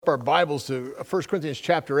Our Bibles to 1 Corinthians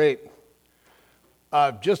chapter 8.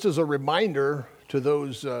 Just as a reminder to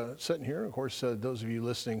those sitting here, of course, those of you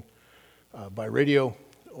listening by radio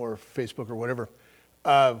or Facebook or whatever,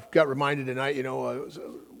 got reminded tonight,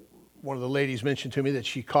 one of the ladies mentioned to me that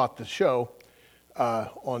she caught the show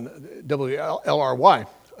on WLRY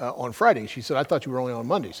on Friday. She said, I thought you were only on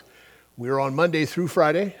Mondays. We were on Monday through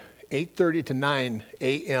Friday, 8:30 to 9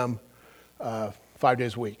 a.m., 5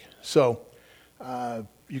 days a week. So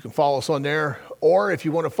you can follow us on there, or if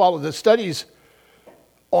you want to follow the studies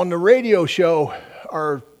on the radio show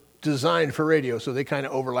are designed for radio, so they kind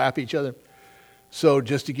of overlap each other. So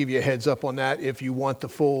just to give you a heads up on that, if you want the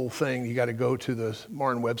full thing, you got to go to the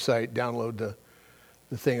Marn website, download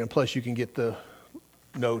the thing, and plus you can get the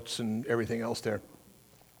notes and everything else there.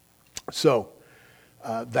 So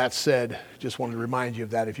that said, just wanted to remind you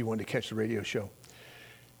of that if you wanted to catch the radio show.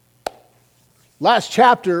 Last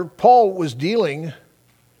chapter, Paul was dealing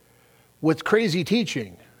with crazy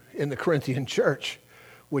teaching in the Corinthian church,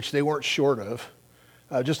 which they weren't short of.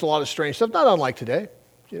 Just a lot of strange stuff, not unlike today.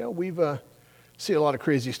 We've seen a lot of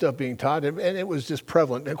crazy stuff being taught, and it was just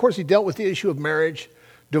prevalent. And of course, he dealt with the issue of marriage,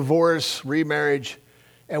 divorce, remarriage,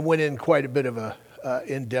 and went in quite a bit of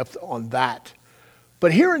in-depth on that.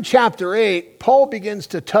 But here in chapter 8, Paul begins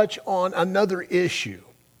to touch on another issue.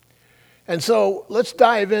 And so let's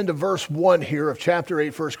dive into verse 1 here of chapter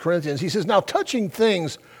 8, 1 Corinthians. He says, now touching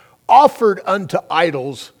things offered unto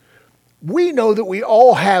idols, we know that we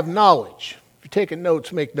all have knowledge. If you're taking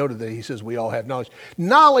notes, make note of that. He says we all have knowledge.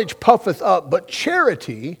 Knowledge puffeth up, but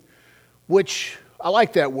charity, which I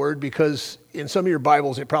like that word because in some of your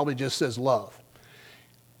Bibles it probably just says love.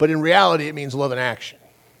 But in reality it means love in action.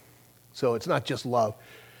 So it's not just love.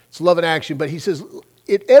 It's love in action, but he says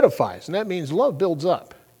it edifies, and that means love builds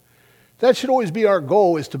up. That should always be our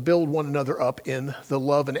goal, is to build one another up in the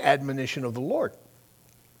love and admonition of the Lord.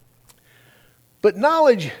 But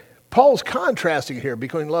knowledge, Paul's contrasting here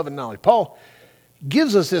between love and knowledge. Paul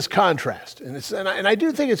gives us this contrast. And I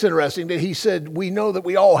do think it's interesting that he said, we know that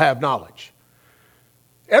we all have knowledge.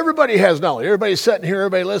 Everybody has knowledge. Everybody sitting here,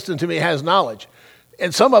 everybody listening to me has knowledge.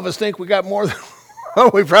 And some of us think we got more than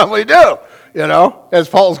we probably do, as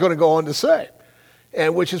Paul's going to go on to say.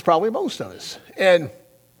 And which is probably most of us.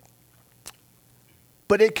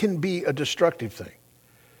 But it can be a destructive thing.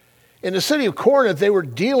 In the city of Corinth, they were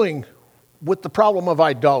dealing with the problem of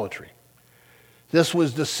idolatry. This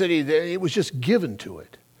was the city that it was just given to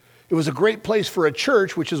it. It was a great place for a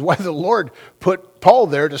church, which is why the Lord put Paul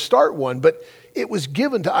there to start one. But it was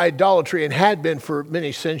given to idolatry and had been for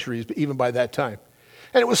many centuries, even by that time.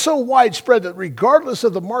 And it was so widespread that regardless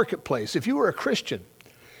of the marketplace, if you were a Christian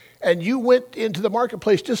and you went into the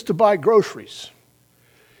marketplace just to buy groceries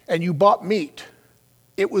and you bought meat,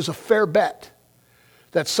 it was a fair bet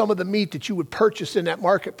that some of the meat that you would purchase in that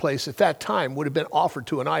marketplace at that time would have been offered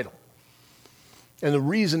to an idol. And the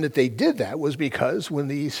reason that they did that was because when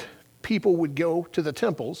these people would go to the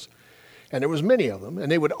temples, and there was many of them,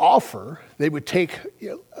 and they would take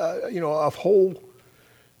a whole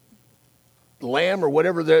lamb or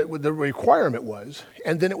whatever the requirement was,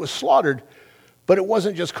 and then it was slaughtered, but it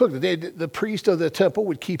wasn't just cooked. The priest of the temple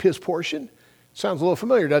would keep his portion. Sounds a little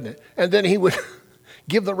familiar, doesn't it? And then he would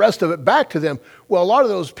give the rest of it back to them. Well, a lot of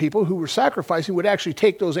those people who were sacrificing would actually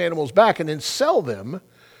take those animals back and then sell them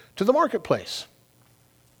to the marketplace.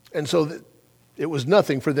 And so it was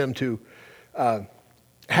nothing for them to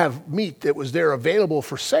have meat that was there available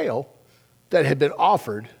for sale that had been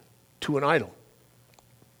offered to an idol.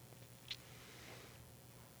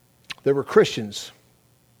 There were Christians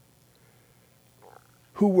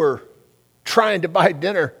who were trying to buy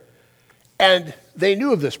dinner, and they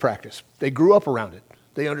knew of this practice. They grew up around it.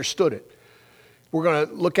 They understood it. We're going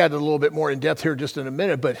to look at it a little bit more in depth here just in a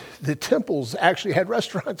minute, but the temples actually had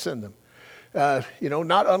restaurants in them.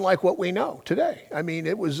 Not unlike what we know today. I mean,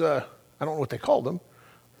 it was, I don't know what they called them.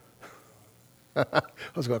 I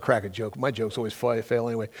was going to crack a joke. My jokes always fail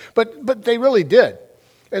anyway. But they really did.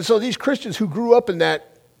 And so these Christians who grew up in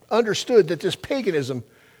that understood that this paganism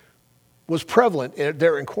was prevalent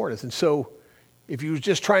there in Corinth. And so if you were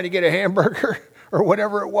just trying to get a hamburger or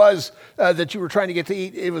whatever it was that you were trying to get to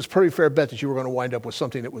eat, it was a pretty fair bet that you were going to wind up with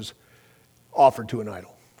something that was offered to an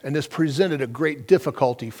idol. And this presented a great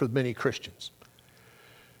difficulty for many Christians.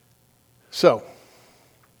 So,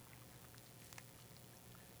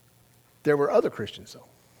 there were other Christians, though,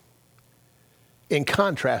 in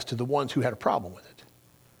contrast to the ones who had a problem with it.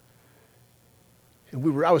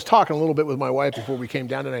 And I was talking a little bit with my wife before we came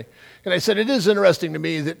down tonight, and I said, it is interesting to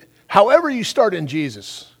me that however you start in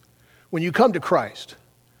Jesus, when you come to Christ,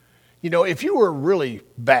 if you were really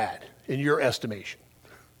bad in your estimation,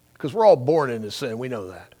 because we're all born into sin. We know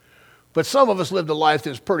that. But some of us lived a life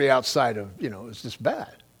that's pretty outside of, it's just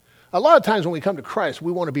bad. A lot of times when we come to Christ,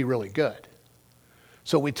 we want to be really good.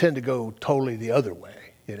 So we tend to go totally the other way,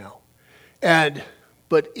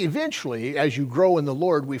 But eventually, as you grow in the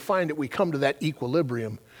Lord, we find that we come to that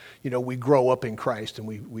equilibrium. We grow up in Christ and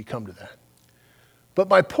we come to that. But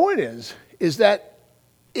my point is that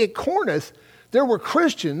at Corinth, there were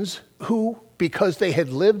Christians who, because they had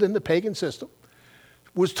lived in the pagan system,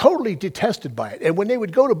 was totally detested by it. And when they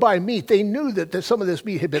would go to buy meat, they knew that some of this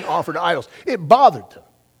meat had been offered to idols. It bothered them.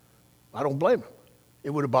 I don't blame them. It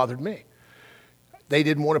would have bothered me. They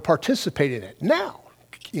didn't want to participate in it. Now,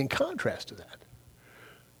 in contrast to that,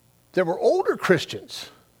 there were older Christians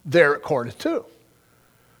there at Corinth too,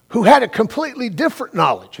 who had a completely different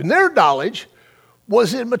knowledge. And their knowledge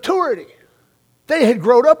was in maturity. They had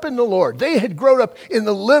grown up in the Lord. They had grown up in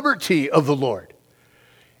the liberty of the Lord.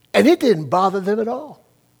 And it didn't bother them at all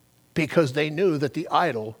because they knew that the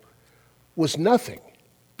idol was nothing.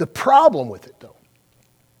 The problem with it, though,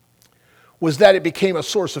 was that it became a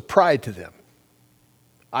source of pride to them.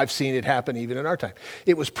 I've seen it happen even in our time.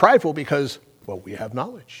 It was prideful because, we have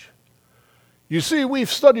knowledge. You see, we've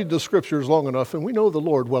studied the scriptures long enough and we know the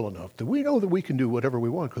Lord well enough that we know that we can do whatever we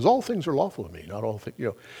want because all things are lawful to me, not all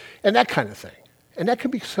things, and that kind of thing. And that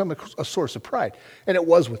can become a source of pride. And it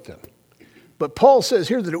was with them. But Paul says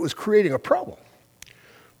here that it was creating a problem.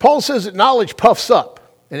 Paul says that knowledge puffs up,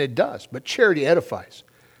 and it does, but charity edifies.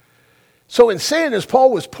 So in saying this,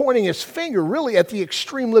 Paul was pointing his finger really at the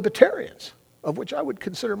extreme libertarians, of which I would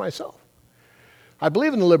consider myself. I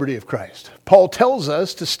believe in the liberty of Christ. Paul tells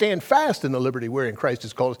us to stand fast in the liberty wherein Christ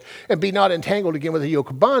has called us and be not entangled again with a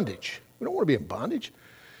yoke of bondage. We don't want to be in bondage.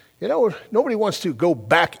 Nobody wants to go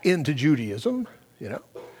back into Judaism,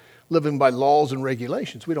 living by laws and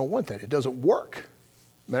regulations. We don't want that. It doesn't work.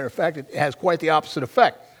 Matter of fact, it has quite the opposite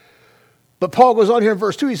effect. But Paul goes on here in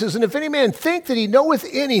verse 2. He says, and if any man think that he knoweth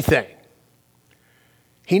anything,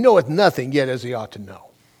 he knoweth nothing yet as he ought to know.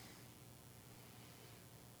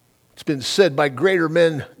 It's been said by greater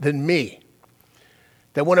men than me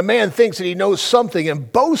that when a man thinks that he knows something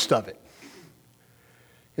and boasts of it,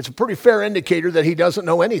 it's a pretty fair indicator that he doesn't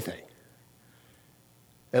know anything,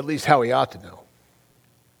 at least how he ought to know.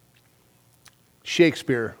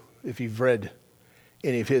 Shakespeare, if you've read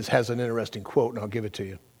any of his, has an interesting quote, and I'll give it to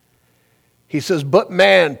you. He says, but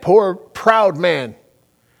man, poor proud man,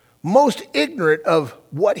 most ignorant of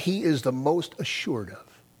what he is the most assured of.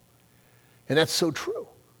 And that's so true.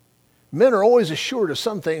 Men are always assured of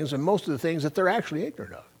some things and most of the things that they're actually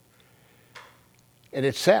ignorant of. And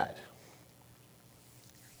it's sad.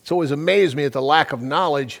 It's always amazed me at the lack of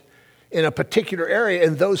knowledge in a particular area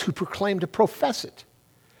and those who proclaim to profess it.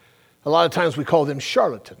 A lot of times we call them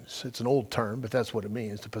charlatans. It's an old term, but that's what it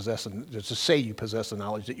means, to say you possess a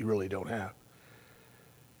knowledge that you really don't have.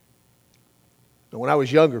 Now, when I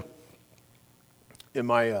was younger, in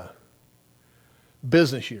my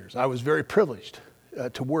business years, I was very privileged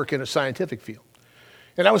to work in a scientific field.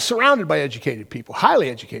 And I was surrounded by educated people, highly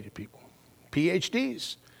educated people,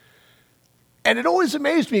 PhDs. And it always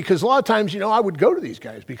amazed me because a lot of times, I would go to these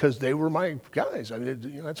guys because they were my guys. I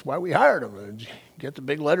mean, that's why we hired them. Get the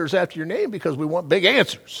big letters after your name because we want big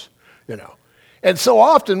answers, And so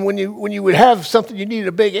often when you would have something you needed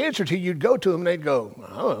a big answer to, you'd go to them and they'd go,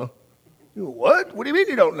 I don't know. What? What do you mean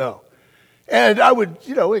you don't know? And I would,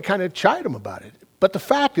 it kind of chide them about it. But the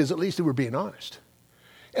fact is, at least they were being honest.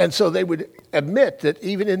 And so they would admit that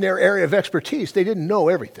even in their area of expertise, they didn't know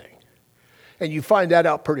everything. And you find that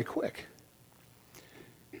out pretty quick.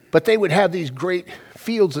 But they would have these great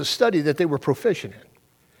fields of study that they were proficient in.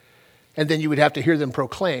 And then you would have to hear them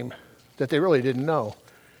proclaim that they really didn't know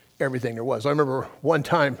everything there was. I remember one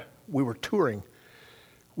time we were touring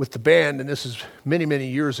with the band, and this is many, many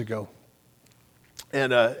years ago,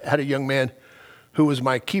 and had a young man who was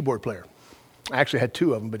my keyboard player. I actually had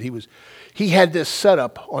two of them, but he had this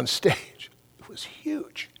setup on stage. It was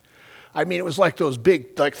huge. I mean, it was like those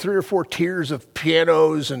big, like 3 or 4 tiers of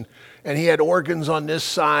pianos, and he had organs on this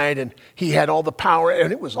side, and he had all the power,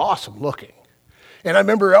 and it was awesome looking. And I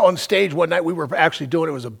remember on stage one night we were actually doing,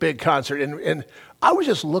 it was a big concert, and I was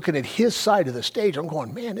just looking at his side of the stage. I'm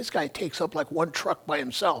going, man, this guy takes up like one truck by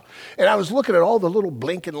himself. And I was looking at all the little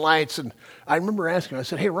blinking lights, and I remember asking him, I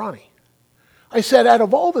said, hey, Ronnie, I said, out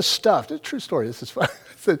of all the stuff, it's a true story, this is fun.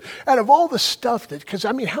 I said, out of all the stuff because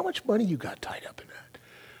how much money you got tied up in that?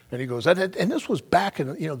 And he goes, and this was back in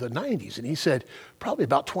the 90s, and he said, probably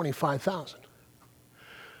about $25,000.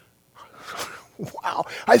 Wow.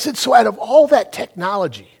 I said, so out of all that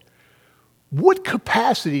technology, what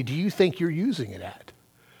capacity do you think you're using it at?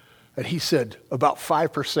 And he said, about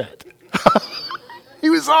 5%. He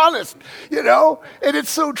was honest, and it's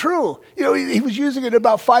so true. He was using it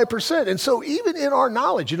about 5%. And so even in our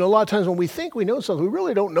knowledge, a lot of times when we think we know something, we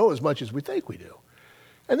really don't know as much as we think we do.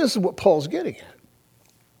 And this is what Paul's getting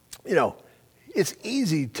at. It's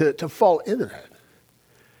easy to fall into that.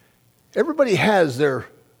 Everybody has their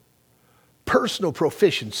personal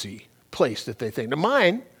proficiency place that they think. Now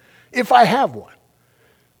mine, if I have one,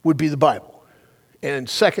 would be the Bible. And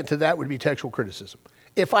second to that would be textual criticism,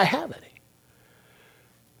 if I have any.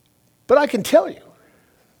 But I can tell you,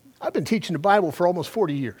 I've been teaching the Bible for almost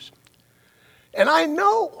 40 years. And I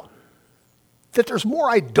know that there's more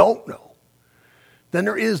I don't know than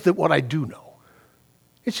there is that what I do know.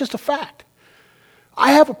 It's just a fact.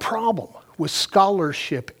 I have a problem with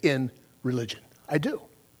scholarship in religion. I do.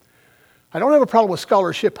 I don't have a problem with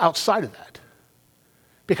scholarship outside of that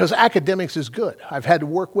because academics is good. I've had to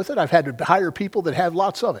work with it. I've had to hire people that have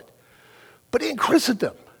lots of it. But in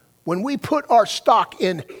Christendom, when we put our stock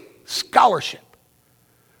in scholarship,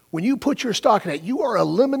 when you put your stock in that, you are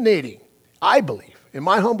eliminating, I believe, in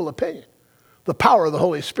my humble opinion, the power of the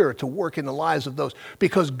Holy Spirit to work in the lives of those.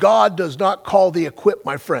 Because God does not call the equipped,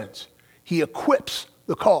 my friends. He equips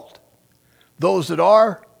the called. Those that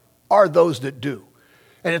are those that do.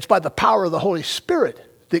 And it's by the power of the Holy Spirit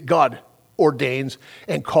that God ordains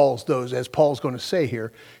and calls those, as Paul's going to say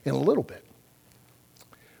here in a little bit.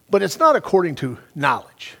 But it's not according to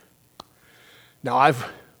knowledge. Now, I've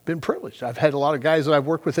been privileged. I've had a lot of guys that I've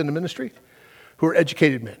worked with in the ministry who are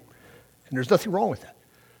educated men. And there's nothing wrong with that.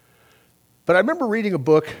 But I remember reading a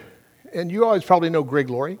book, and you always probably know Greg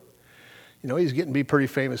Laurie. He's getting to be pretty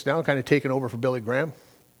famous now, kind of taking over for Billy Graham.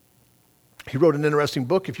 He wrote an interesting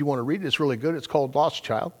book. If you want to read it, it's really good. It's called Lost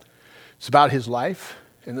Child. It's about his life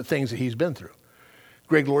and the things that he's been through.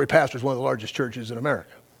 Greg Laurie pastors one of the largest churches in America.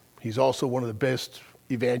 He's also one of the best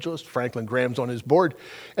evangelists. Franklin Graham's on his board.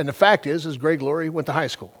 And the fact is Greg Laurie went to high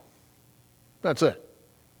school. That's it.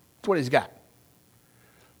 That's what he's got.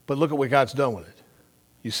 But look at what God's done with it.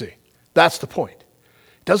 You see, that's the point.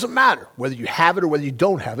 It doesn't matter whether you have it or whether you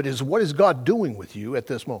don't have it. It is what is God doing with you at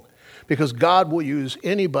this moment. Because God will use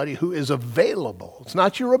anybody who is available. It's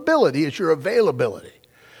not your ability, it's your availability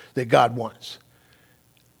that God wants.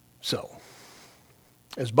 So,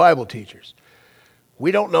 as Bible teachers,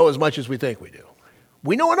 we don't know as much as we think we do.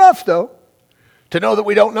 We know enough, though, to know that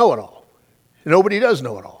we don't know it all. Nobody does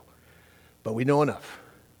know it all. But we know enough.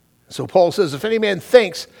 So Paul says, if any man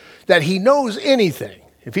thinks that he knows anything,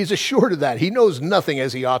 if he's assured of that, he knows nothing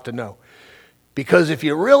as he ought to know. Because if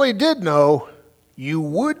you really did know, you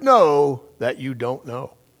would know that you don't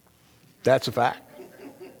know. That's a fact.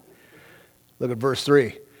 Look at verse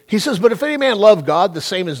 3. He says, but if any man love God, the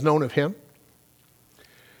same is known of him.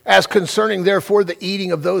 As concerning, therefore, the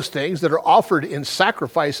eating of those things that are offered in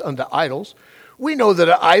sacrifice unto idols, we know that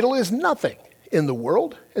an idol is nothing in the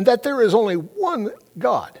world, and that there is only one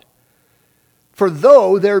God. For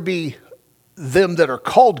though there be them that are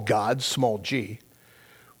called gods, small g,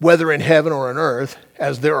 whether in heaven or on earth,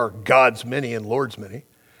 as there are gods many and lords many,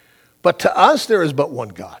 but to us there is but one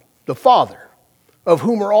God, the Father, of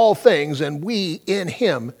whom are all things, and we in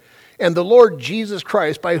him, and the Lord Jesus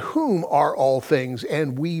Christ, by whom are all things,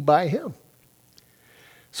 and we by him.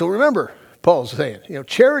 So remember, Paul's saying,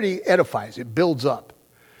 charity edifies, it builds up.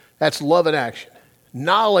 That's love in action.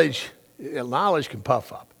 Knowledge can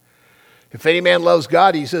puff up. If any man loves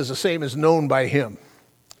God, he says the same is known by him.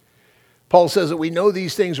 Paul says that we know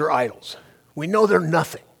these things are idols. We know they're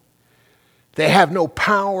nothing. They have no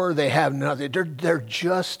power. They have nothing. They're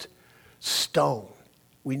just stone.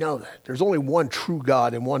 We know that. There's only one true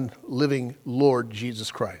God and one living Lord,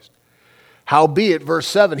 Jesus Christ. Howbeit, verse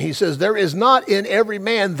 7, he says, there is not in every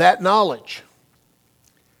man that knowledge.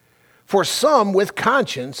 For some with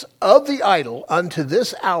conscience of the idol unto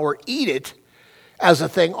this hour eat it as a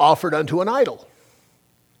thing offered unto an idol.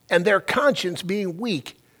 And their conscience being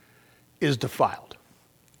weak is defiled.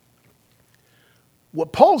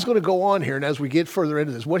 What Paul's going to go on here, and as we get further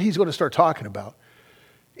into this, what he's going to start talking about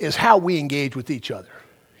is how we engage with each other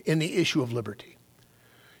in the issue of liberty.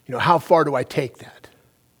 How far do I take that?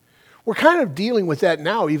 We're kind of dealing with that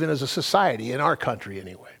now, even as a society, in our country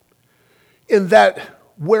anyway. In that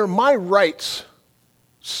where my rights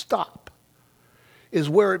stop is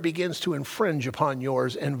where it begins to infringe upon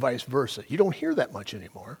yours and vice versa. You don't hear that much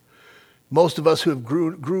anymore. Most of us who have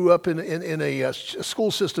grew up in a school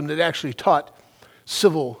system that actually taught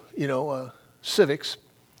civil, civics,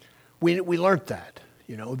 we learned that.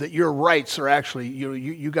 That your rights are actually,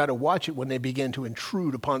 you got to watch it when they begin to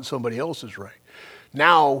intrude upon somebody else's right.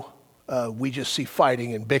 Now, we just see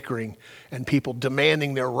fighting and bickering and people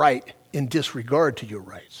demanding their right in disregard to your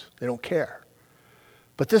rights. They don't care.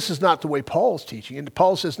 But this is not the way Paul's teaching. And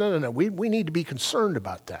Paul says, no, we need to be concerned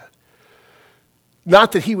about that.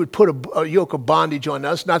 Not that he would put a yoke of bondage on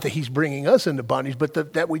us, not that he's bringing us into bondage,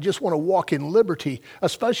 but that we just want to walk in liberty,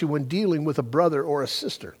 especially when dealing with a brother or a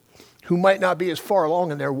sister who might not be as far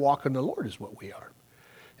along in their walk in the Lord as what we are.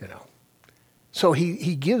 So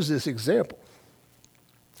he gives this example.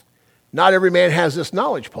 Not every man has this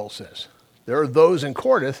knowledge, Paul says. There are those in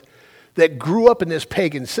Corinth that grew up in this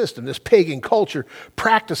pagan system, this pagan culture,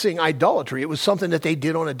 practicing idolatry. It was something that they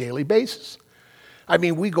did on a daily basis. I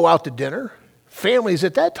mean, we go out to dinner. Families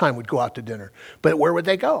at that time would go out to dinner. But where would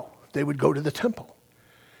they go? They would go to the temple.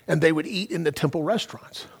 And they would eat in the temple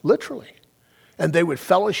restaurants, literally. And they would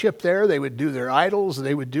fellowship there. They would do their idols. And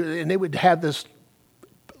they would have this,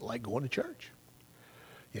 like going to church.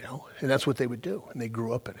 And that's what they would do. And they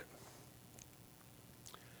grew up in it.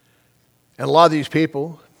 And a lot of these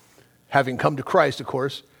people, having come to Christ, of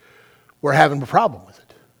course, were having a problem with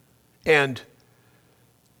it. And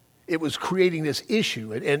it was creating this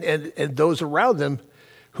issue. And those around them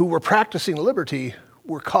who were practicing liberty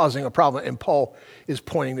were causing a problem. And Paul is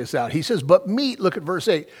pointing this out. He says, but meat, look at verse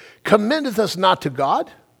 8, commendeth us not to God.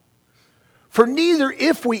 For neither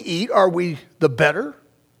if we eat are we the better,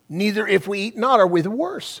 neither if we eat not are we the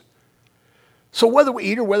worse. So whether we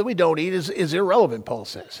eat or whether we don't eat is irrelevant, Paul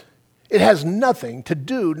says. It has nothing to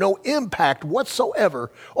do, no impact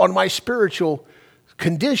whatsoever on my spiritual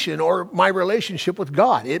condition or my relationship with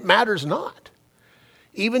God. It matters not.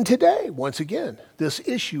 Even today, once again, this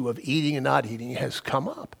issue of eating and not eating has come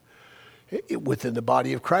up within the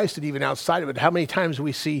body of Christ and even outside of it. How many times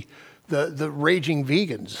we see the raging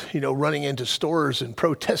vegans, running into stores and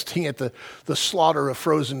protesting at the slaughter of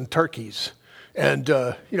frozen turkeys. And,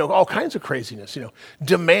 all kinds of craziness,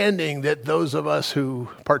 demanding that those of us who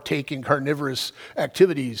partake in carnivorous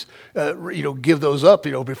activities, give those up,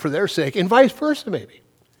 for their sake, and vice versa maybe.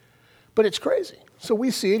 But it's crazy. So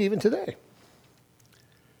we see it even today.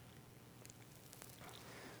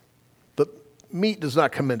 But meat does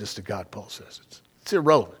not commend us to God, Paul says. It's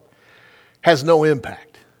irrelevant. Has no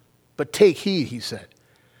impact. But take heed, he said,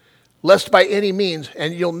 lest by any means,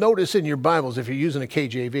 and you'll notice in your Bibles, if you're using a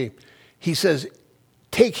KJV, he says,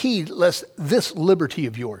 take heed lest this liberty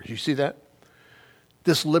of yours. You see that?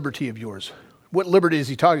 This liberty of yours. What liberty is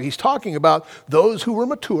he talking? He's talking about those who were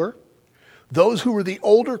mature, those who were the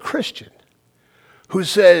older Christian, who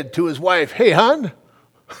said to his wife, hey, hon,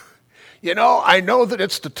 I know that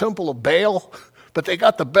it's the temple of Baal, but they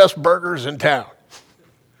got the best burgers in town.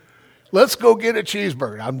 Let's go get a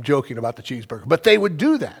cheeseburger. I'm joking about the cheeseburger, but they would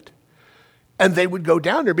do that. And they would go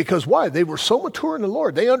down there because why? They were so mature in the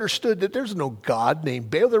Lord. They understood that there's no God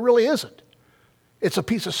named Baal. There really isn't. It's a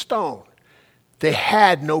piece of stone. They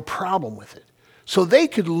had no problem with it. So they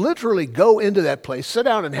could literally go into that place, sit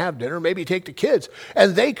down and have dinner, maybe take the kids,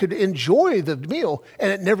 and they could enjoy the meal,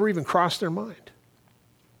 and it never even crossed their mind.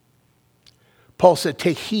 Paul said,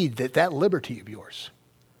 take heed that liberty of yours.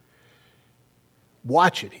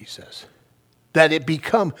 Watch it, he says, that it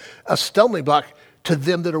become a stumbling block to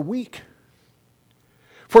them that are weak.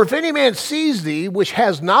 For if any man sees thee, which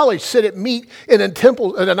has knowledge, sit at meat in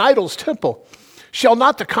an idol's temple, shall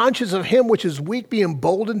not the conscience of him which is weak be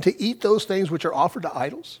emboldened to eat those things which are offered to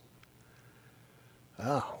idols?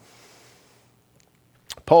 Oh.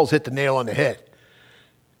 Paul's hit the nail on the head.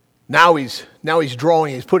 Now he's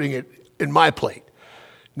drawing, he's putting it in my plate.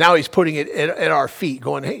 Now he's putting it at our feet,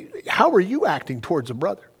 going, hey, how are you acting towards a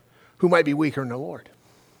brother who might be weaker in the Lord?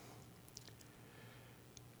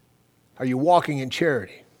 Are you walking in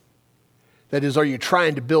charity? That is, are you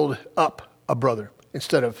trying to build up a brother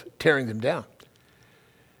instead of tearing them down?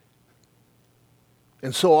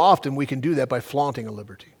 And so often we can do that by flaunting a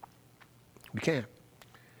liberty. We can.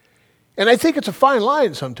 And I think it's a fine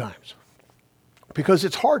line sometimes because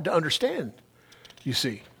it's hard to understand, you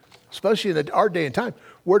see, especially in our day and time.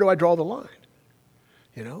 Where do I draw the line?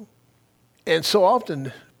 And so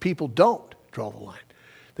often people don't draw the line.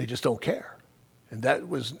 They just don't care. And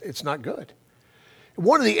it's not good.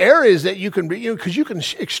 One of the areas that you can, because you can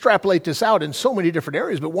extrapolate this out in so many different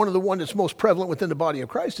areas, but one of the one that's most prevalent within the body of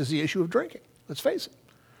Christ is the issue of drinking. Let's face it.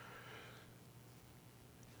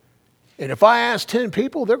 And if I ask 10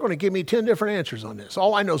 people, they're going to give me 10 different answers on this.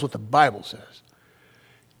 All I know is what the Bible says.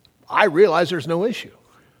 I realize there's no issue.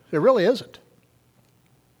 There really isn't.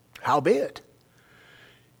 Howbeit,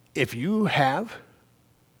 if you have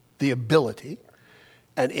the ability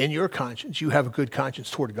and in your conscience, you have a good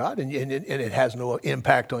conscience toward God, and it has no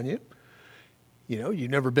impact on you.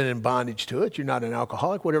 You've never been in bondage to it. You're not an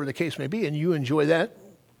alcoholic, whatever the case may be, and you enjoy that,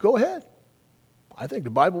 go ahead. I think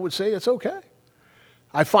the Bible would say it's okay.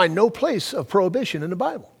 I find no place of prohibition in the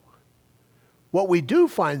Bible. What we do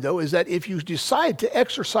find, though, is that if you decide to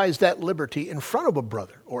exercise that liberty in front of a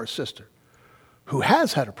brother or a sister who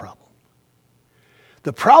has had a problem,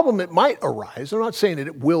 the problem that might arise, I'm not saying that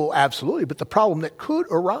it will absolutely, but the problem that could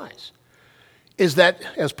arise is that,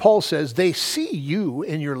 as Paul says, they see you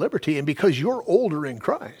in your liberty, and because you're older in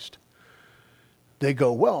Christ, they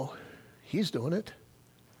go, well, he's doing it,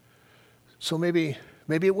 so maybe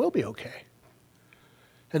it will be okay.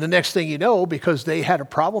 And the next thing you know, because they had a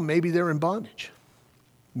problem, maybe they're in bondage.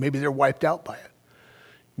 Maybe they're wiped out by it.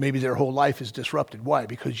 Maybe their whole life is disrupted. Why?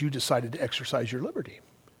 Because you decided to exercise your liberty.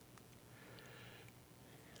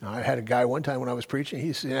 Now, I had a guy one time when I was preaching,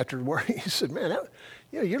 he said, after work, he said, man,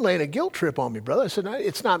 you're laying a guilt trip on me, brother. I said,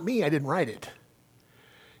 it's not me, I didn't write it.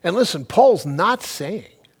 And listen, Paul's not saying,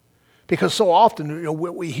 because so often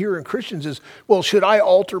what we hear in Christians is, well, should I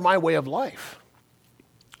alter my way of life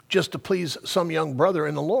just to please some young brother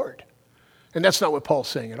in the Lord? And that's not what Paul's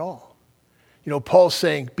saying at all. Paul's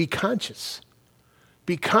saying, be conscious.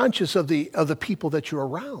 Be conscious of the people that you're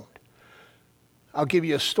around. I'll give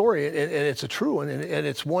you a story, and it's a true one, and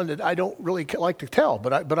it's one that I don't really like to tell,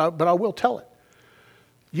 but I will tell it.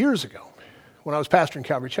 Years ago, when I was pastoring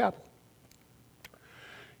Calvary Chapel,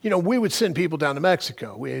 we would send people down to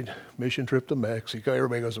Mexico. We had a mission trip to Mexico.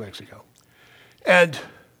 Everybody goes to Mexico. And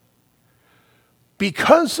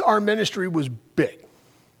because our ministry was big,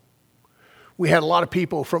 we had a lot of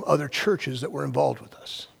people from other churches that were involved with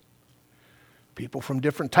us. People from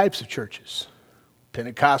different types of churches,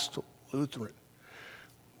 Pentecostal, Lutheran.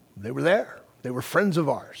 They were there. They were friends of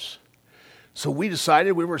ours. So we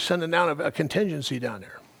decided we were sending down a contingency down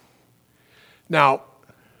there. Now,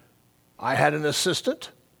 I had an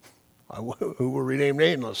assistant who will rename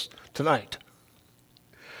nameless tonight.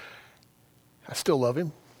 I still love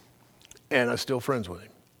him, and I'm still friends with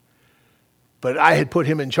him. But I had put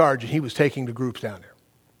him in charge, and he was taking the groups down there.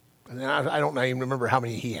 And I don't even remember how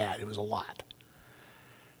many he had. It was a lot.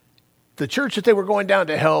 The church that they were going down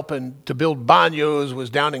to help and to build baños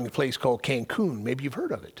was down in a place called Cancun. Maybe you've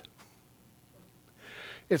heard of it.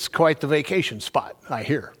 It's quite the vacation spot, I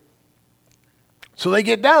hear. So they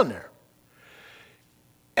get down there.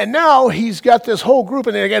 And now he's got this whole group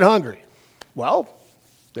and they get hungry. Well,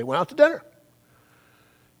 they went out to dinner.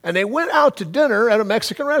 And they went out to dinner at a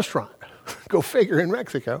Mexican restaurant. Go figure, in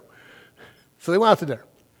Mexico. So they went out to dinner.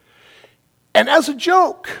 And as a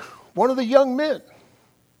joke, one of the young men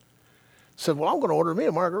said, well, I'm going to order me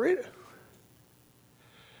a margarita.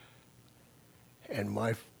 And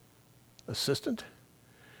my assistant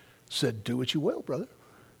said, do what you will, brother.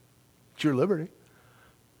 It's your liberty.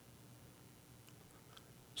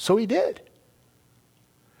 So he did.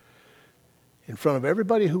 In front of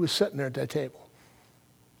everybody who was sitting there at that table.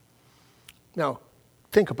 Now,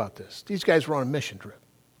 think about this. These guys were on a mission trip.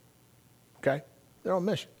 Okay? They're on a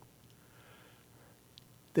mission.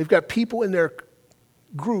 They've got people in their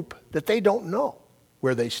group that they don't know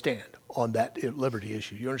where they stand on that liberty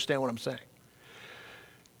issue. You understand what I'm saying?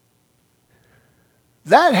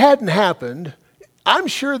 That hadn't happened. I'm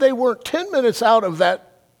sure they weren't 10 minutes out of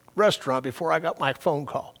that restaurant before I got my phone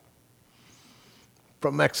call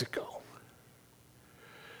from Mexico.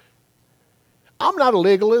 I'm not a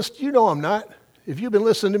legalist. You know I'm not. If you've been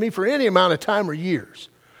listening to me for any amount of time or years,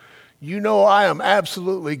 you know I am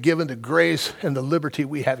absolutely given to grace and the liberty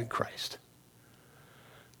we have in Christ.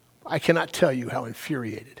 I cannot tell you how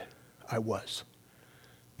infuriated I was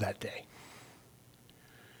that day.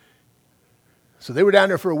 So they were down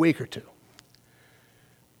there for a week or two.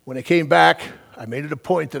 When they came back, I made it a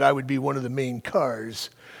point that I would be one of the main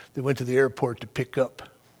cars that went to the airport to pick up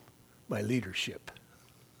my leadership.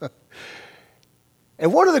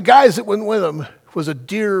 And one of the guys that went with him was a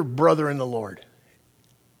dear brother in the Lord,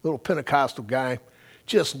 little Pentecostal guy.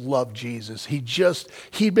 Just loved Jesus.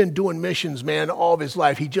 He'd been doing missions, man, all of his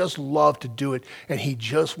life. He just loved to do it, and he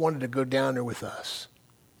just wanted to go down there with us.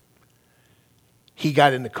 He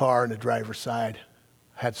got in the car in the driver's side,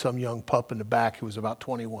 had some young pup in the back who was about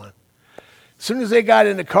 21. As soon as they got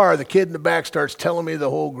in the car, the kid in the back starts telling me the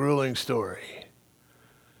whole grueling story.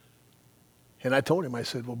 And I told him, I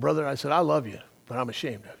said, well, brother, I said, I love you, but I'm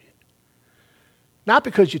ashamed of you. Not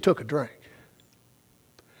because you took a drink,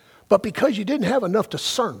 but because you didn't have enough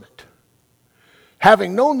discernment.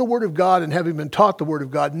 Having known the Word of God and having been taught the Word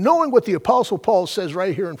of God, knowing what the Apostle Paul says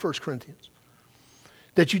right here in 1 Corinthians,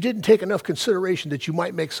 that you didn't take enough consideration that you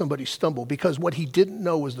might make somebody stumble, because what he didn't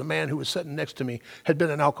know was the man who was sitting next to me had been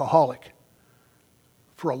an alcoholic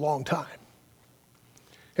for a long time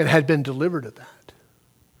and had been delivered of that.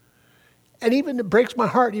 And even it breaks my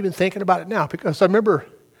heart even thinking about it now, because I remember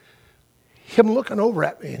him looking over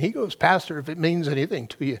at me, and he goes, Pastor, if it means anything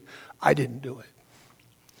to you, I didn't do it.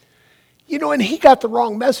 And he got the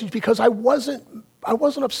wrong message because I wasn't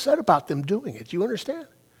upset about them doing it. Do you understand?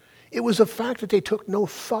 It was the fact that they took no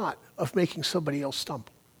thought of making somebody else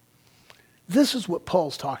stumble. This is what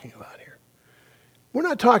Paul's talking about here. We're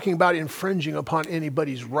not talking about infringing upon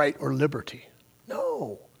anybody's right or liberty.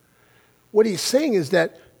 No. What he's saying is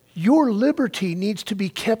that your liberty needs to be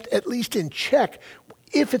kept at least in check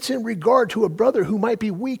if it's in regard to a brother who might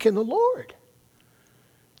be weak in the Lord.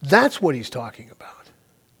 That's what he's talking about.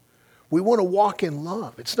 We want to walk in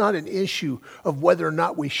love. It's not an issue of whether or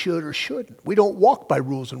not we should or shouldn't. We don't walk by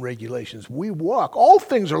rules and regulations. We walk. All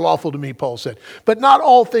things are lawful to me, Paul said, but not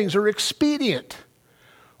all things are expedient.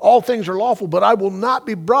 All things are lawful, but I will not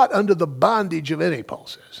be brought under the bondage of any, Paul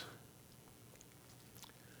says.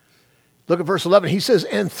 Look at verse 11. He says,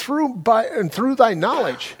 and through thy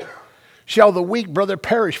knowledge shall the weak brother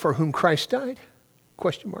perish for whom Christ died?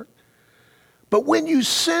 Question mark. But when you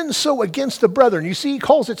sin so against the brethren, you see, he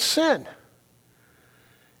calls it sin,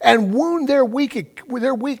 and wound their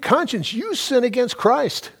weak conscience, you sin against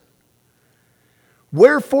Christ.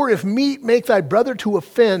 Wherefore, if meat make thy brother to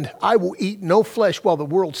offend, I will eat no flesh while the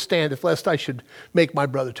world standeth, lest I should make my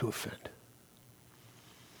brother to offend.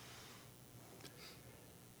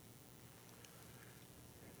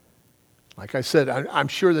 Like I said, I'm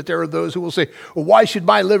sure that there are those who will say, well, why should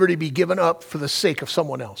my liberty be given up for the sake of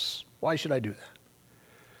someone else? Why should I do that?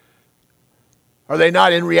 Are they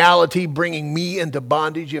not in reality bringing me into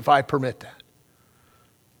bondage if I permit that?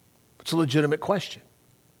 It's a legitimate question.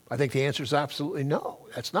 I think the answer is absolutely no.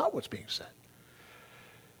 That's not what's being said.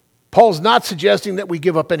 Paul's not suggesting that we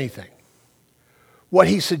give up anything. What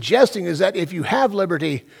he's suggesting is that if you have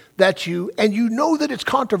liberty, and you know that it's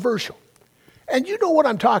controversial, and you know what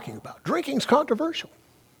I'm talking about. Drinking's controversial.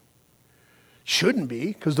 Shouldn't be,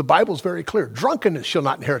 because the Bible's very clear. Drunkenness shall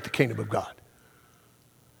not inherit the kingdom of God.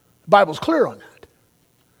 The Bible's clear on that.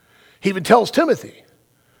 He even tells Timothy,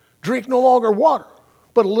 drink no longer water,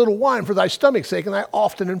 but a little wine for thy stomach's sake and thy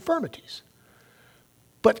often infirmities.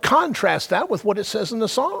 But contrast that with what it says in the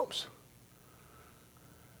Psalms.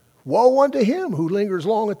 Woe unto him who lingers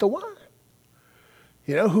long at the wine,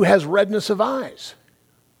 who has redness of eyes.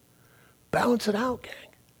 Balance it out, gang.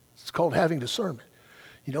 It's called having discernment.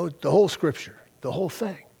 The whole scripture, the whole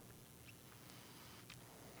thing.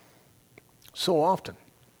 So often,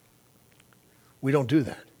 we don't do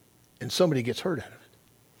that, and somebody gets hurt out of it.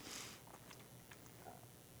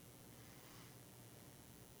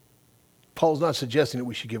 Paul's not suggesting that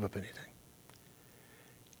we should give up anything.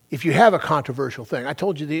 If you have a controversial thing, I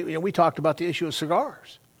told you, we talked about the issue of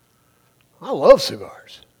cigars. I love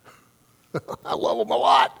cigars. I love them a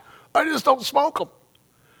lot. I just don't smoke them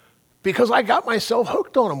because I got myself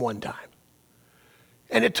hooked on them one time.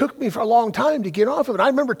 And it took me for a long time to get off of it. I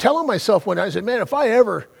remember telling myself one day, I said, man, if I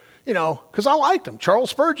ever, because I liked them. Charles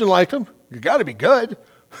Spurgeon liked them. You got to be good.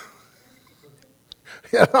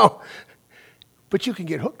 But you can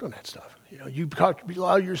get hooked on that stuff. You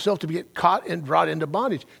allow yourself to get caught and brought into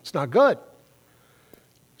bondage. It's not good.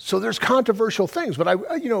 So there's controversial things, but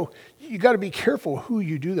you got to be careful who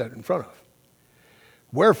you do that in front of.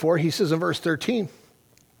 Wherefore, he says in verse 13,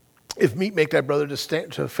 if meat make thy brother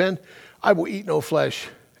to offend, I will eat no flesh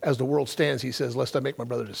as the world stands, he says, lest I make my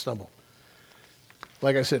brother to stumble.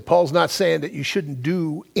 Like I said, Paul's not saying that you shouldn't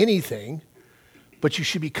do anything, but you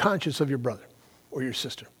should be conscious of your brother or your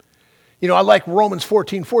sister. I like Romans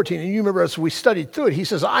 14:14, and you remember as we studied through it, he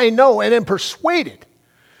says, I know and am persuaded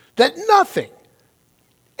that nothing,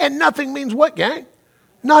 and nothing means what, gang?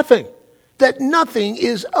 Nothing. That nothing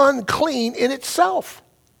is unclean in itself.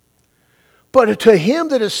 But to him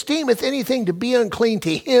that esteemeth anything to be unclean,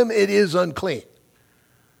 to him it is unclean.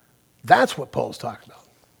 That's what Paul's talking about.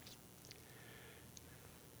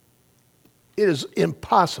 It is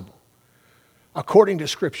impossible, according to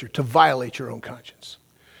Scripture, to violate your own conscience.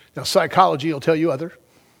 Now, psychology will tell you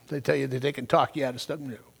they tell you that they can talk you out of stuff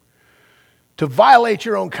new. To violate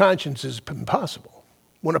your own conscience is impossible.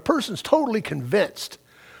 When a person's totally convinced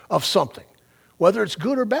of something, whether it's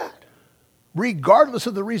good or bad, regardless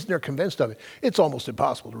of the reason they're convinced of it, it's almost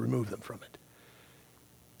impossible to remove them from it.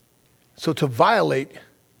 So to violate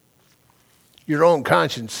your own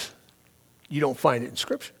conscience, you don't find it in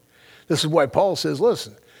Scripture. This is why Paul says,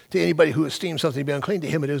 listen, to anybody who esteems something to be unclean, to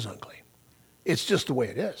him it is unclean. It's just the way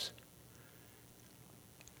it is.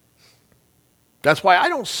 That's why I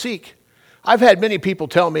don't seek. I've had many people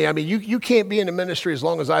tell me, you can't be in the ministry as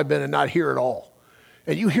long as I've been and not hear it all.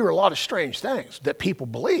 And you hear a lot of strange things that people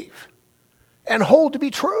believe and hold to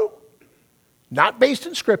be true. Not based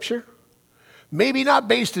in Scripture. Maybe not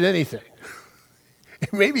based in anything.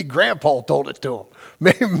 Maybe Grandpa told it to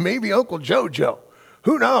him. Maybe Uncle Jojo.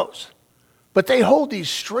 Who knows? But they hold these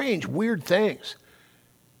strange, weird things.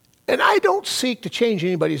 And I don't seek to change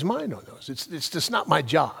anybody's mind on those. It's just not my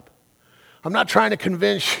job. I'm not trying to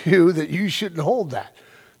convince you that you shouldn't hold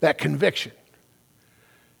that conviction.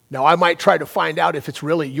 Now, I might try to find out if it's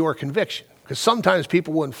really your conviction, because sometimes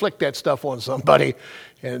people will inflict that stuff on somebody,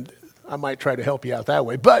 and I might try to help you out that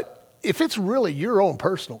way. But if it's really your own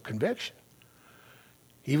personal conviction,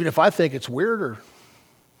 even if I think it's weird or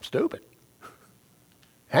stupid,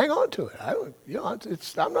 hang on to it. I'm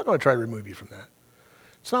not going to try to remove you from that.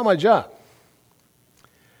 It's not my job.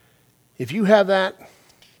 If you have that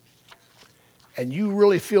and you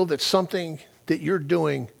really feel that something that you're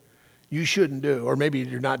doing you shouldn't do, or maybe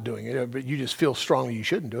you're not doing it, but you just feel strongly you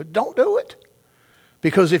shouldn't do it, don't do it.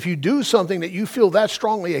 Because if you do something that you feel that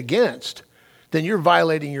strongly against, then you're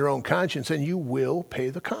violating your own conscience and you will pay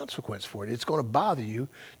the consequence for it. It's going to bother you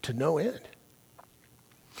to no end.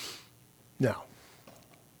 Now,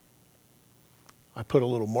 I put a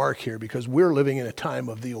little mark here because we're living in a time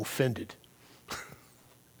of the offended.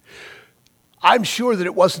 I'm sure that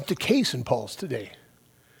it wasn't the case in Paul's today.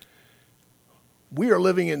 We are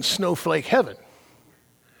living in snowflake heaven,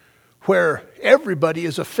 where everybody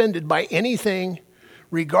is offended by anything,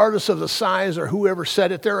 regardless of the size or whoever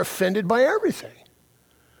said it. They're offended by everything.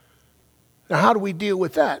 Now, how do we deal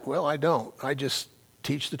with that? Well, I don't. I just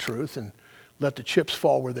teach the truth and let the chips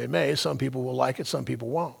fall where they may. Some people will like it, some people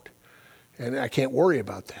won't. And I can't worry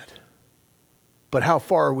about that. But how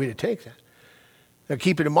far are we to take that? Now,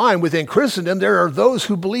 keep it in mind, within Christendom, there are those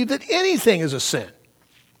who believe that anything is a sin.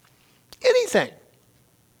 Anything.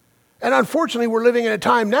 And unfortunately, we're living in a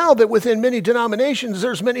time now that within many denominations,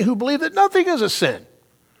 there's many who believe that nothing is a sin,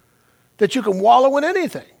 that you can wallow in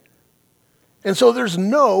anything. And so there's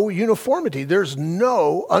no uniformity. There's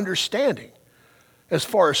no understanding as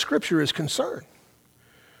far as Scripture is concerned.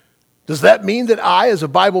 Does that mean that I, as a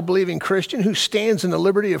Bible-believing Christian who stands in the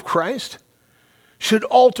liberty of Christ, should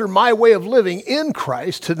alter my way of living in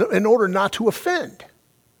Christ in order not to offend?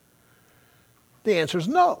 The answer is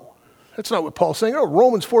no. That's not what Paul's saying. No,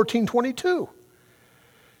 Romans 14:22.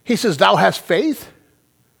 He says, thou hast faith,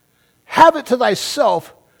 have it to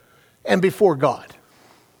thyself and before God.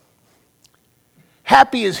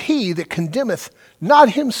 Happy is he that condemneth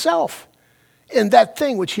not himself in that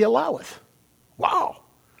thing which he alloweth. Wow.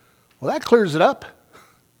 Well, that clears it up.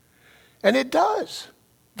 And it does.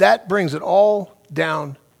 That brings it all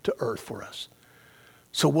down to earth for us.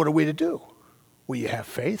 So what are we to do? Well, you have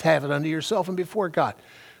faith, have it unto yourself and before God.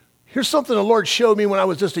 Here's something the Lord showed me when I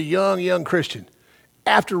was just a young Christian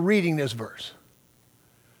after reading this verse.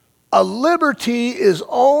 A liberty is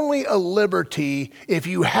only a liberty if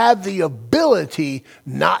you have the ability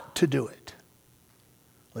not to do it.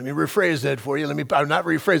 Let me rephrase that for you. Let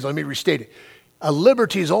me restate it. A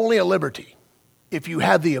liberty is only a liberty if you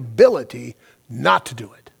have the ability not to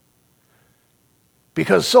do it.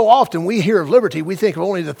 Because so often we hear of liberty, we think of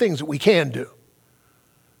only the things that we can do.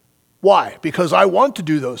 Why? Because I want to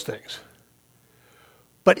do those things.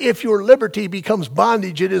 But if your liberty becomes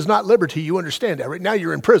bondage, it is not liberty. You understand that, right? Now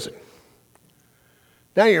you're in prison.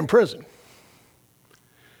 Now you're in prison.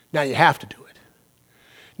 Now you have to do it.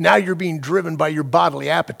 Now you're being driven by your bodily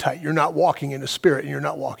appetite. You're not walking in the Spirit and you're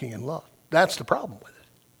not walking in love. That's the problem with it.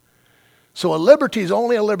 So a liberty is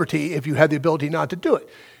only a liberty if you have the ability not to do it.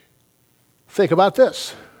 Think about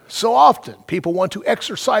this. So often people want to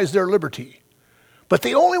exercise their liberty, but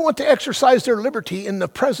they only want to exercise their liberty in the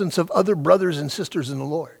presence of other brothers and sisters in the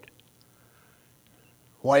Lord.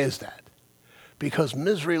 Why is that? Because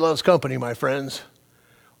misery loves company, my friends.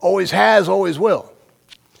 Always has, always will.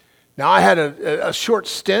 Now, I had a short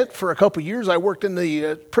stint for a couple years. I worked in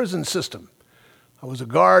the prison system. I was a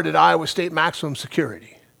guard at Iowa State Maximum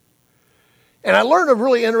Security. And I learned a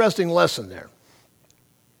really interesting lesson there.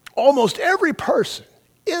 Almost every person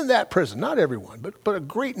in that prison, not everyone, but a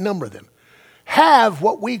great number of them, have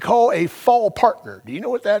what we call a fall partner. Do you know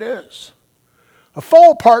what that is? A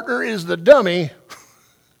fall partner is the dummy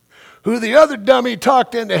who the other dummy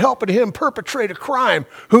talked into helping him perpetrate a crime,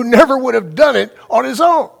 who never would have done it on his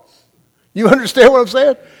own. You understand what I'm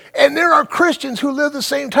saying? And there are Christians who live the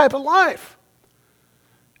same type of life.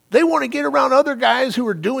 They want to get around other guys who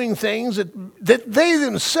are doing things that they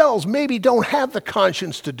themselves maybe don't have the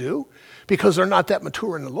conscience to do because they're not that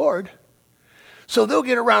mature in the Lord. So they'll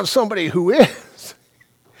get around somebody who is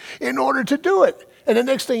in order to do it. And the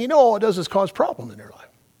next thing you know, all it does is cause problem in their life.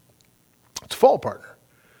 It's a fall partner.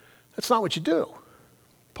 That's not what you do.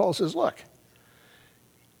 Paul says, look,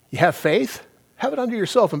 you have faith, have it unto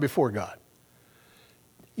yourself and before God.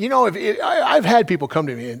 I've had people come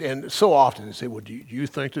to me and so often they say, well, do you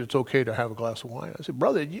think that it's okay to have a glass of wine? I said,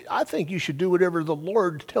 brother, I think you should do whatever the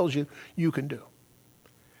Lord tells you you can do.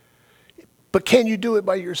 But can you do it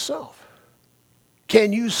by yourself?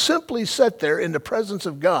 Can you simply sit there in the presence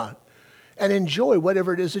of God and enjoy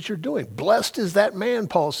whatever it is that you're doing? Blessed is that man,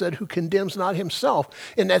 Paul said, who condemns not himself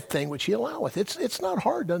in that thing which he alloweth. It's not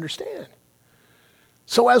hard to understand.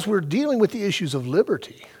 So as we're dealing with the issues of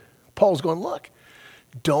liberty, Paul's going, look,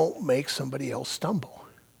 don't make somebody else stumble.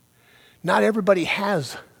 Not everybody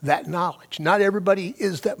has that knowledge. Not everybody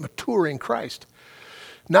is that mature in Christ.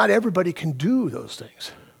 Not everybody can do those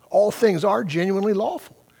things. All things are genuinely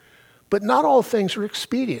lawful, but not all things are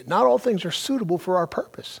expedient. Not all things are suitable for our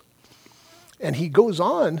purpose. And he goes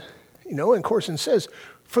on, and of course, and says,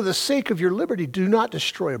 for the sake of your liberty, do not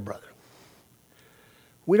destroy a brother.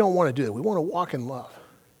 We don't want to do that. We want to walk in love.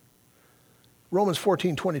 Romans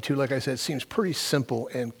 14:22, like I said, seems pretty simple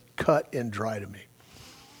and cut and dry to me.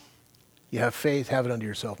 You have faith, have it unto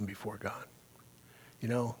yourself and before God.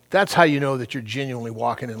 That's how you know that you're genuinely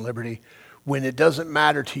walking in liberty, when it doesn't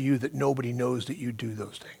matter to you that nobody knows that you do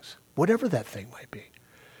those things, whatever that thing might be.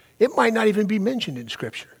 It might not even be mentioned in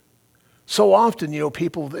Scripture. So often,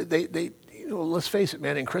 people, they let's face it,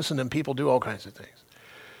 man, in Christendom, people do all kinds of things.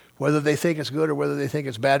 Whether they think it's good or whether they think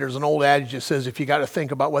it's bad. There's an old adage that says if you got to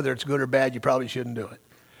think about whether it's good or bad, you probably shouldn't do it.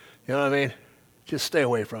 You know what I mean? Just stay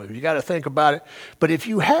away from it. You got to think about it. But if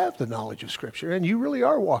you have the knowledge of Scripture and you really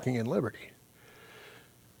are walking in liberty,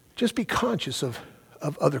 just be conscious of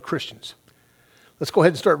other Christians. Let's go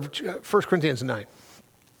ahead and start 1 Corinthians 9.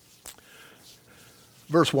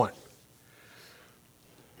 Verse 1.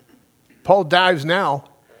 Paul dives now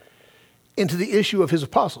into the issue of his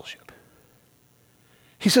apostleship.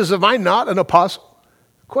 He says, am I not an apostle?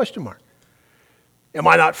 Question mark. Am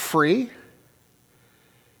I not free?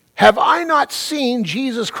 Have I not seen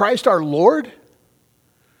Jesus Christ our Lord?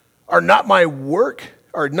 Are not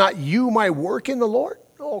you my work in the Lord?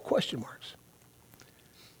 All question marks.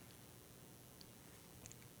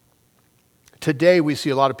 Today we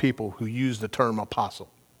see a lot of people who use the term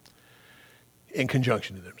apostle in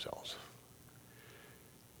conjunction to themselves.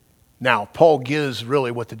 Now, Paul gives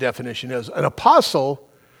really what the definition is. An apostle,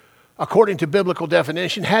 according to biblical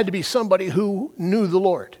definition, had to be somebody who knew the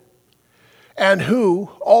Lord and who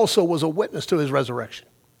also was a witness to his resurrection.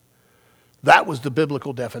 That was the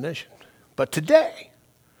biblical definition. But today,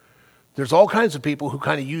 there's all kinds of people who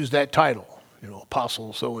kind of use that title,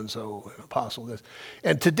 apostle so-and-so, apostle this.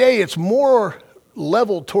 And today it's more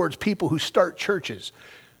leveled towards people who start churches.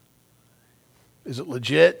 Is it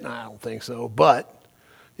legit? I don't think so, but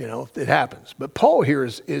it happens. But Paul here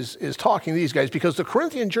is talking to these guys because the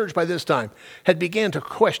Corinthian church by this time had began to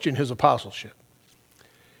question his apostleship.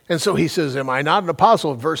 And so he says, am I not an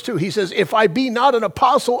apostle? In verse 2, he says, if I be not an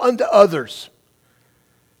apostle unto others,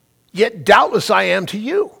 yet doubtless I am to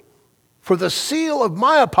you. For the seal of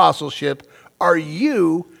my apostleship are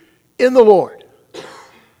you in the Lord.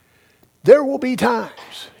 There will be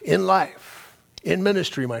times in life, in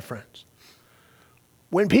ministry, my friends,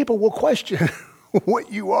 when people will question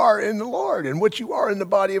what you are in the Lord and what you are in the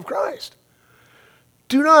body of Christ.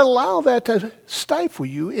 Do not allow that to stifle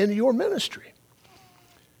you in your ministry.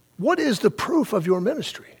 What is the proof of your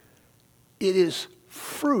ministry? It is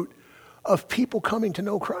fruit of people coming to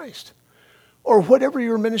know Christ. Or whatever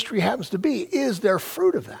your ministry happens to be, is there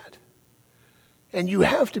fruit of that? And you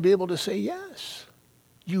have to be able to say yes.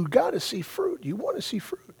 You got to see fruit. You want to see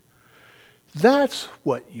fruit. That's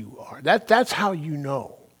what you are. That's how you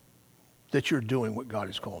know that you're doing what God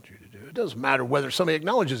has called you to do. It doesn't matter whether somebody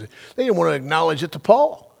acknowledges it. They didn't want to acknowledge it to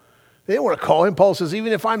Paul. They didn't want to call him. Paul says,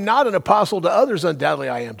 even if I'm not an apostle to others, undoubtedly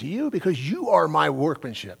I am to you, because you are my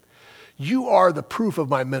workmanship. You are the proof of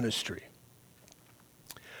my ministry.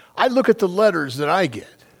 I look at the letters that I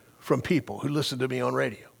get from people who listen to me on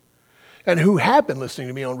radio and who have been listening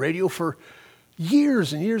to me on radio for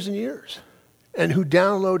years and years and years, and who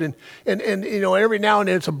download and every now and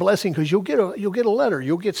then it's a blessing because you'll get a letter,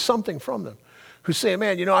 you'll get something from them who say,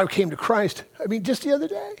 man, I came to Christ. Just the other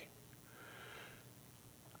day,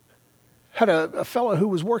 had a fellow who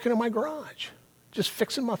was working in my garage, just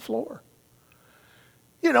fixing my floor.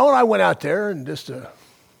 And I went out there and just to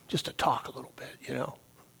talk a little bit,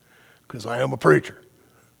 because I am a preacher.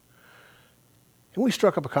 And we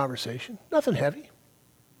struck up a conversation, nothing heavy,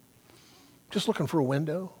 just looking for a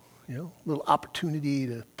window, a little opportunity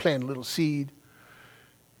to plant a little seed.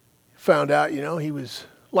 Found out, he was,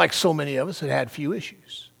 like so many of us, had few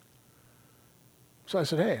issues. So I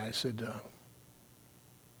said, hey,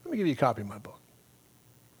 let me give you a copy of my book.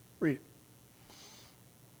 Read it.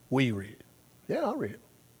 Will you read it? Yeah, I'll read it.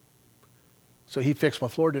 So he fixed my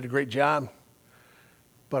floor, did a great job.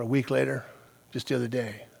 About a week later, just the other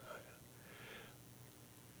day,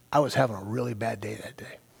 I was having a really bad day that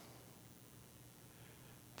day.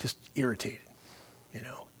 Just irritated,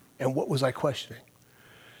 And what was I questioning?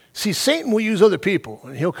 See, Satan will use other people,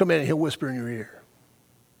 and he'll come in and he'll whisper in your ear.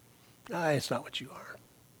 It's not what you are.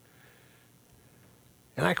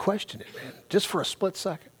 And I questioned it, man, just for a split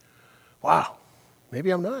second. Wow, maybe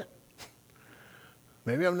I'm not.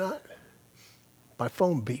 Maybe I'm not. My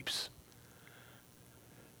phone beeps.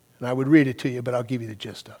 And I would read it to you, but I'll give you the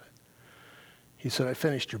gist of it. He said, I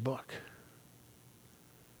finished your book.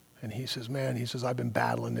 And he says, I've been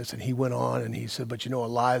battling this. And he went on and he said, but a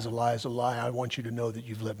lie is a lie is a lie. I want you to know that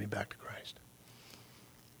you've led me back to Christ.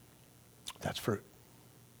 That's fruit.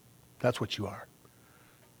 That's what you are.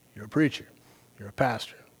 You're a preacher. You're a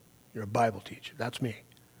pastor. You're a Bible teacher. That's me.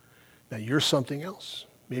 Now you're something else.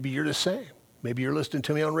 Maybe you're the same. Maybe you're listening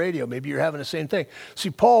to me on radio. Maybe you're having the same thing.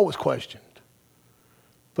 See, Paul was questioned.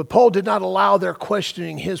 But Paul did not allow their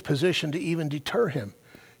questioning his position to even deter him.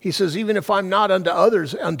 He says, even if I'm not unto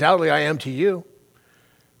others, undoubtedly I am to you.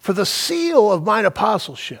 For the seal of mine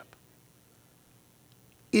apostleship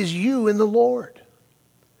is you in the Lord.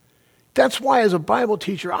 That's why as a Bible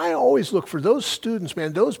teacher, I always look for those students,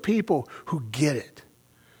 man, those people who get it.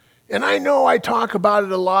 And I know I talk about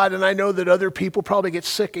it a lot, and I know that other people probably get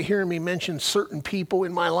sick of hearing me mention certain people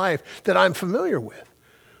in my life that I'm familiar with.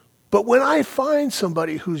 But when I find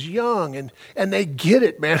somebody who's young and they get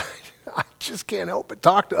it, man, I just can't help but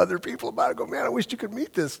talk to other people about it. Go, man, I wish you could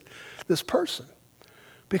meet this person.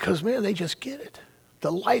 Because, man, they just get it.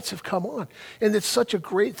 The lights have come on. And it's such a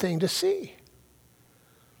great thing to see.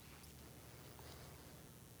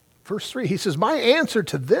 Verse 3, he says, my answer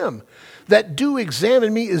to them that do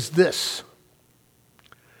examine me is this.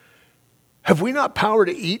 Have we not power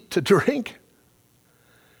to eat, to drink?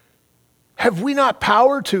 Have we not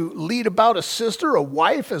power to lead about a sister, a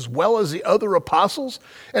wife, as well as the other apostles,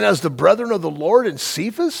 and as the brethren of the Lord and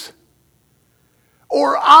Cephas?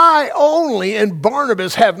 Or I only and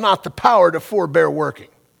Barnabas have not the power to forbear working?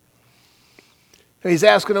 And he's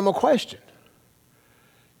asking them a question.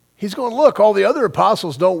 He's going, look, all the other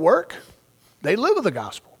apostles don't work. They live with the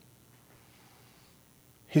gospel.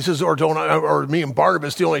 He says, or me and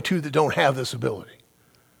Barnabas, the only two that don't have this ability.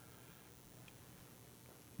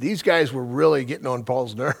 These guys were really getting on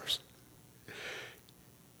Paul's nerves.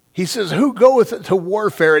 He says, who goeth to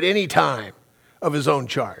warfare at any time of his own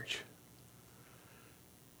charge?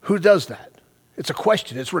 Who does that? It's a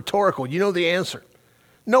question. It's rhetorical. You know the answer.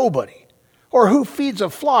 Nobody. Or who feeds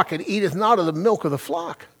a flock and eateth not of the milk of the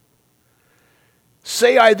flock?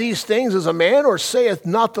 Say I these things as a man, or saith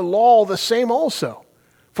not the law the same also?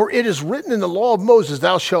 For it is written in the law of Moses,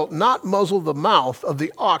 thou shalt not muzzle the mouth of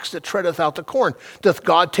the ox that treadeth out the corn. Doth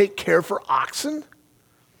God take care for oxen?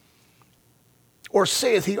 Or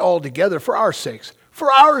saith he altogether for our sakes?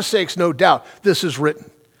 For our sakes, no doubt, this is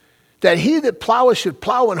written, that he that ploweth should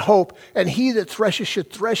plow in hope, and he that thresheth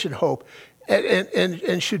should thresh in hope,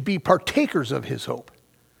 and should be partakers of his hope.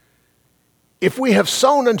 If we have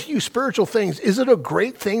sown unto you spiritual things, is it a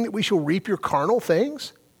great thing that we shall reap your carnal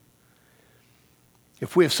things?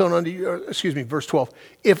 If we have sown unto you, verse 12.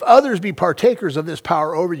 If others be partakers of this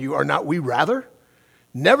power over you, are not we rather?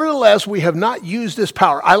 Nevertheless, we have not used this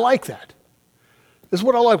power. I like that. This is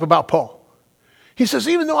what I like about Paul. He says,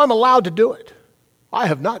 even though I'm allowed to do it, I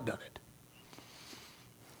have not done it.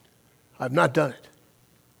 I've not done it.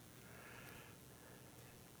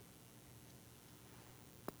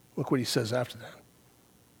 Look what he says after that.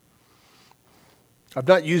 I've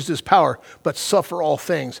not used this power, but suffer all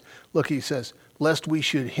things. Look, he says, lest we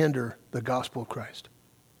should hinder the gospel of Christ.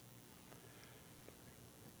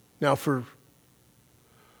 Now, for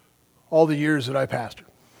all the years that I pastored,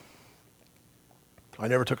 I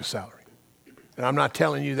never took a salary. And I'm not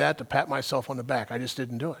telling you that to pat myself on the back. I just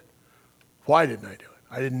didn't do it. Why didn't I do it?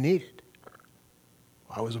 I didn't need it.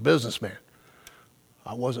 I was a businessman.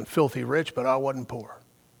 I wasn't filthy rich, but I wasn't poor.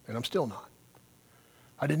 And I'm still not.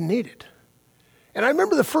 I didn't need it. And I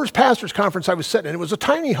remember the first pastor's conference I was sitting in. It was a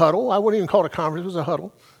tiny huddle. I wouldn't even call it a conference. It was a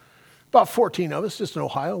huddle. About 14 of us, just in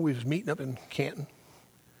Ohio. We was meeting up in Canton.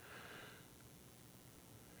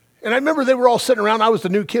 And I remember they were all sitting around. I was the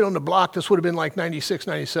new kid on the block. This would have been like 96,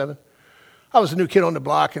 97. I was the new kid on the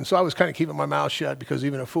block, and so I was kind of keeping my mouth shut because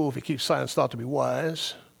even a fool, if he keeps silent, is thought to be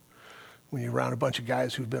wise when you're around a bunch of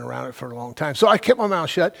guys who've been around it for a long time. So I kept my mouth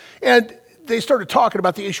shut, and they started talking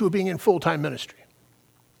about the issue of being in full-time ministry.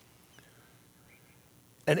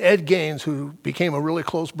 And Ed Gaines, who became a really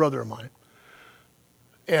close brother of mine,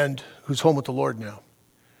 and who's home with the Lord now,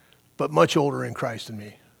 but much older in Christ than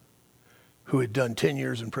me, who had done 10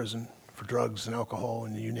 years in prison for drugs and alcohol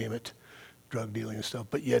and you name it, drug dealing and stuff,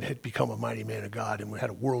 but yet had become a mighty man of God, and we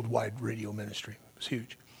had a worldwide radio ministry. It was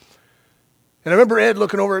huge. And I remember Ed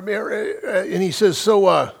looking over at me, and he says,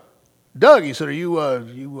 so, Doug, he said, are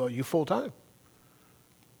you full-time?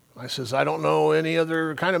 I says, I don't know any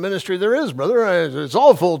other kind of ministry there is, brother. It's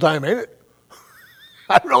all full-time, ain't it?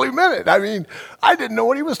 I really meant it. I mean, I didn't know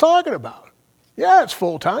what he was talking about. Yeah, it's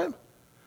full-time.